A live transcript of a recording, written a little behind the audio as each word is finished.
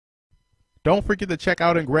Don't forget to check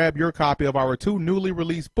out and grab your copy of our 2 newly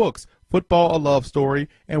released books, Football, a Love Story,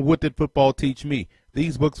 and What Did Football Teach Me?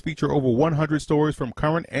 These books feature over 100 stories from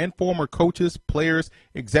current and former coaches, players,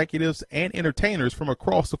 executives, and entertainers from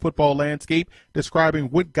across the football landscape, describing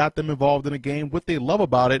what got them involved in the game, what they love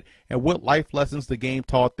about it, and what life lessons the game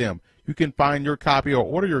taught them. You can find your copy or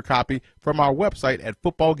order your copy from our website at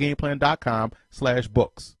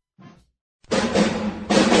footballgameplan.com/books.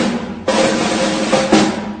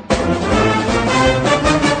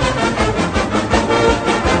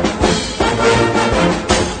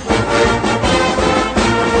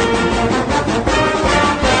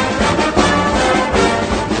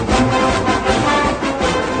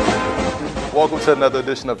 Welcome to another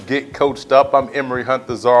edition of Get Coached Up. I'm Emory Hunt,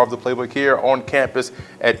 the czar of the playbook, here on campus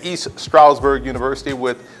at East Stroudsburg University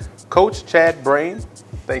with Coach Chad Braine.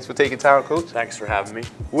 Thanks for taking time, Coach. Thanks for having me.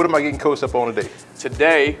 What am I getting coached up on today?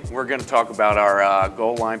 Today, we're going to talk about our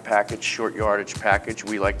goal line package, short yardage package.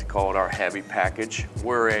 We like to call it our heavy package.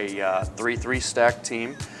 We're a 3-3 stack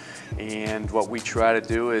team, and what we try to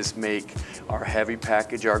do is make our heavy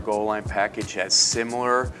package, our goal line package, as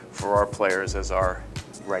similar for our players as our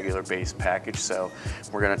regular base package. So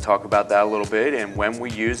we're going to talk about that a little bit, and when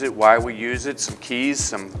we use it, why we use it, some keys,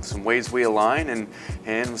 some ways we align, and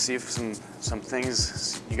we'll see if some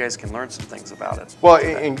things, you guys can learn some things about it. Well,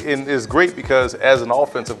 and it's great because as an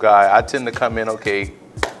offensive guy, I tend to come in, okay,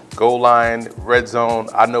 goal line, red zone,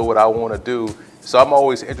 I know what I want to do. So I'm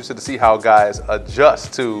always interested to see how guys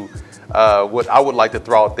adjust to what I would like to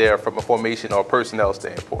throw out there from a formation or personnel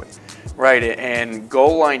standpoint. Right, and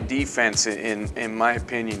goal line defense, in my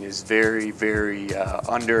opinion, is very, very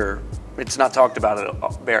it's not talked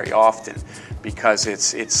about very often because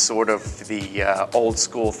it's sort of the old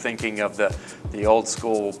school thinking of the old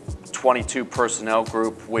school 22 personnel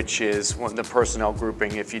group, which is the personnel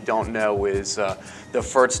grouping, if you don't know, is the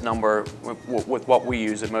first number with what we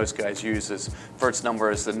use and most guys use is first number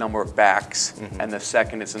is the number of backs, and the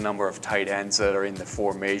second is the number of tight ends that are in the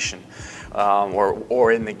formation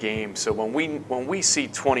or in the game. So when we see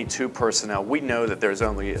 22 personnel, we know that there's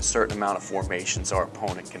only a certain amount of formations our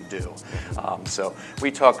opponent can do. So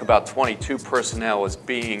we talk about 22 personnel as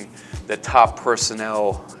being the top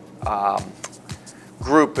personnel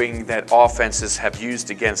grouping that offenses have used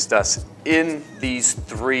against us in these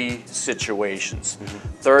 3 situations.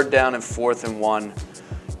 Third down and 4th and 1,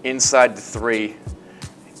 inside the 3,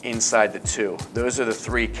 inside the 2. Those are the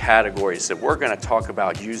 3 categories that we're going to talk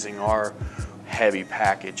about using our heavy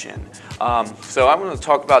package in. So I'm going to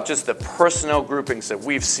talk about just the personnel groupings that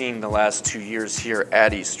we've seen the last 2 years here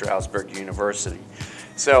at East Stroudsburg University.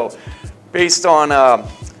 So based on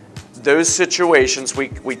those situations,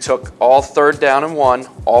 we took all 3rd down and 1,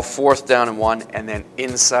 all 4th down and 1, and then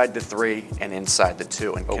inside the 3 and inside the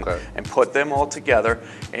 2, and put them all together.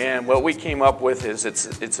 And what we came up with is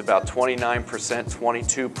it's about 29%,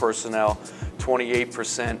 22 personnel,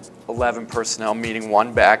 28%, 11 personnel, meaning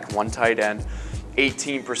 1 back, 1 tight end,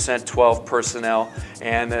 18% 12 personnel,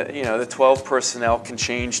 and the 12 personnel can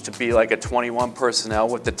change to be like a 21 personnel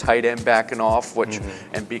with the tight end backing off,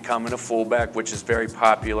 and becoming a fullback, which is very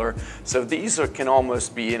popular. So these can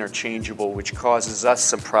almost be interchangeable, which causes us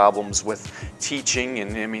some problems with teaching.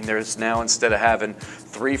 And I mean, there's now, instead of having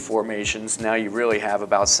 3 formations, now you really have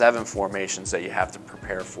about 7 formations that you have to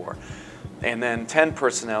prepare for. And then 10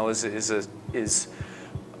 personnel is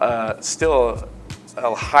still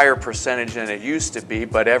a higher percentage than it used to be,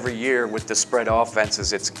 but every year with the spread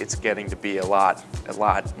offenses, it's getting to be a lot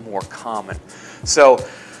more common. So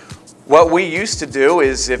what we used to do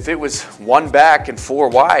is, if it was 1 back and 4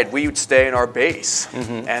 wide, we would stay in our base.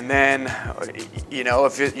 And then,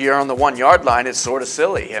 if you're on the 1 yard line, it's sort of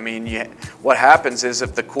silly. I mean, what happens is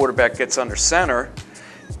if the quarterback gets under center,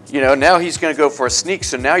 now he's going to go for a sneak,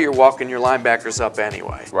 so now you're walking your linebackers up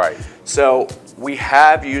anyway. Right. So we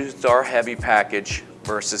have used our heavy package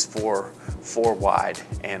versus 4 wide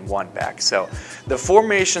and 1 back. So the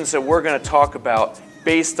formations that we're going to talk about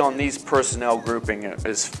based on these personnel grouping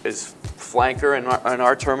is flanker, and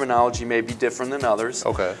our terminology may be different than others.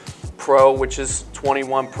 Okay. Pro, which is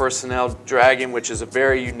 21 personnel. Dragon, which is a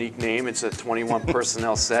very unique name. It's a 21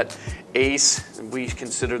 personnel set. Ace, we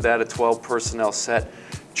consider that a 12 personnel set.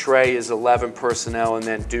 Trey is 11 personnel, and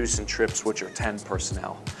then Deuce and Trips, which are 10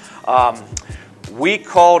 personnel. We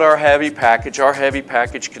called our heavy package. Our heavy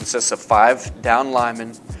package consists of 5 down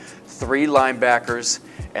linemen, 3 linebackers,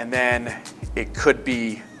 and then it could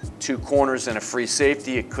be 2 corners and a free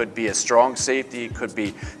safety. It could be a strong safety. It could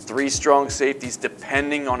be 3 strong safeties,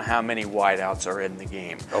 depending on how many wideouts are in the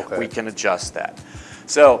game. Okay. We can adjust that.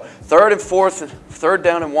 So 3rd and 4th, 3rd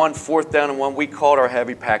down and 1, 4th down and 1, we called our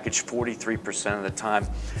heavy package 43% of the time.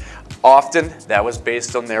 Often, that was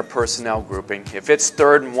based on their personnel grouping. If it's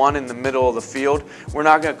 3rd and 1 in the middle of the field, we're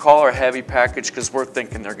not going to call our heavy package because we're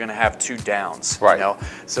thinking they're going to have 2 downs. Right. You know?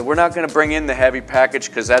 So we're not going to bring in the heavy package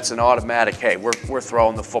because that's an automatic, hey, we're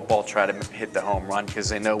throwing the football, try to hit the home run because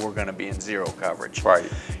they know we're going to be in 0 coverage. Right.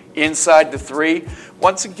 Inside the 3,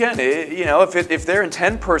 once again, you know, if they're in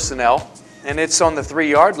 10 personnel and it's on the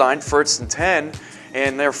 3-yard line, 1st and 10,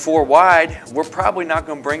 and they're 4 wide, we're probably not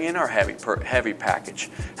going to bring in our heavy package.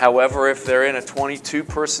 However, if they're in a 22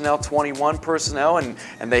 personnel, 21 personnel, and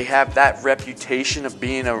they have that reputation of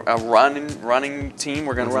being a running team,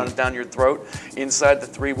 we're going to run it down your throat, inside the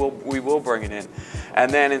 3, we will bring it in. And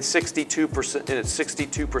then in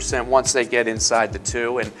 62% once they get inside the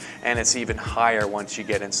 2, and it's even higher once you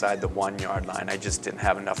get inside the 1-yard line. I just didn't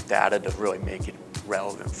have enough data to really make it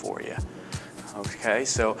relevant for you. Okay,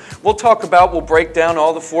 so we'll break down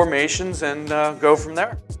all the formations and go from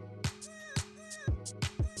there.